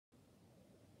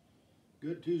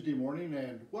Good Tuesday morning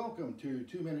and welcome to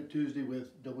 2-Minute Tuesday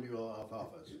with W-L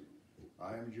Alfalfas.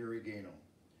 I am Jerry Gaino.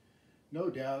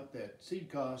 No doubt that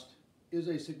seed cost is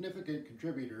a significant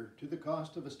contributor to the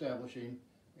cost of establishing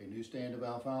a new stand of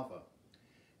alfalfa.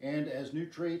 And as new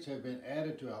traits have been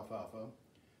added to alfalfa,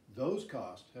 those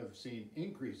costs have seen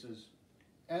increases,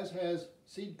 as has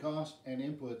seed cost and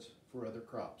inputs for other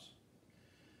crops.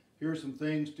 Here are some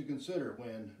things to consider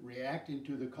when reacting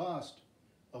to the cost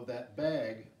of that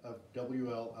bag of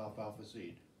W-L alfalfa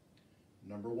seed.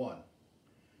 Number one,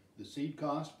 the seed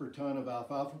cost per ton of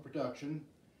alfalfa production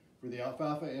for the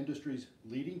alfalfa industry's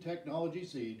leading technology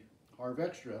seed,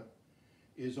 Harvextra,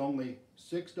 is only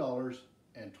 $6.12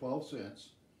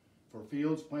 for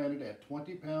fields planted at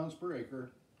 20 pounds per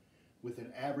acre with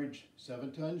an average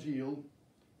 7 tons yield,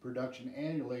 production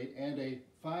annually, and a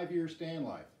 5-year stand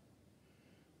life.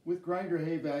 With grinder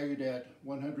hay valued at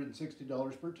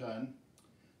 $160 per ton,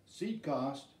 seed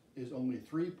cost is only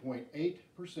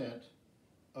 3.8%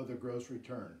 of the gross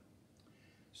return.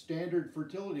 Standard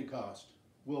fertility cost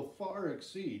will far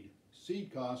exceed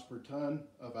seed cost per ton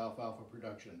of alfalfa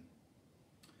production.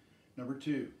 Number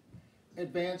two,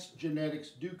 advanced genetics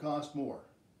do cost more,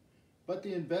 but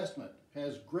the investment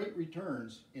has great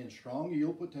returns in strong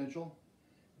yield potential,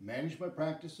 management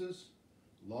practices,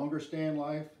 longer stand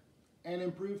life, and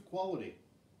improved quality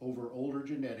over older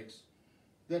genetics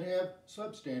that have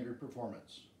substandard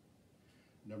performance.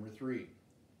 Number three,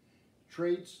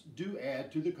 traits do add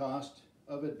to the cost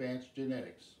of advanced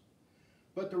genetics,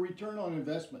 but the return on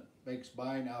investment makes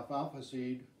buying alfalfa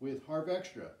seed with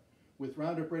Harvextra with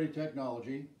Roundup Ready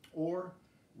technology or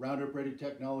Roundup Ready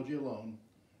technology alone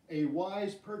a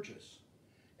wise purchase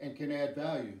and can add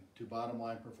value to bottom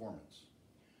line performance.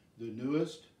 The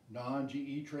newest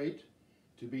non-GE trait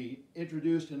to be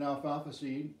introduced in alfalfa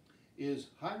seed is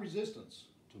high resistance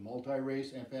to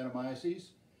multi-race Amphanomyces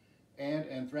and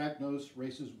Anthracnose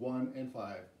races 1 and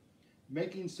 5,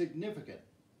 making significant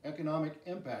economic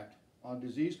impact on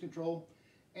disease control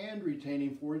and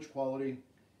retaining forage quality,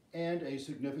 and a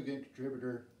significant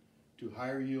contributor to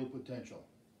higher yield potential.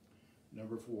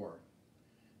 Number four,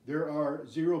 there are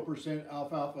 0%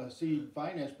 alfalfa seed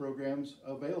finance programs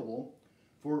available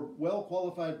for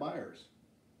well-qualified buyers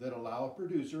that allow a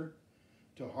producer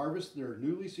to harvest their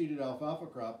newly seeded alfalfa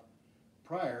crop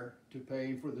prior to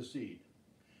paying for the seed.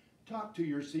 Talk to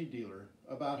your seed dealer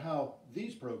about how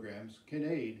these programs can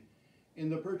aid in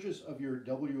the purchase of your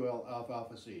W-L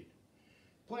alfalfa seed.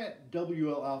 Plant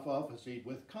W-L alfalfa seed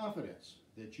with confidence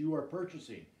that you are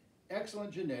purchasing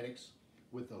excellent genetics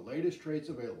with the latest traits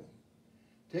available.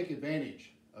 Take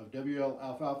advantage of W-L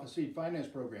alfalfa seed finance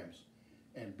programs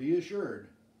and be assured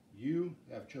you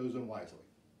have chosen wisely.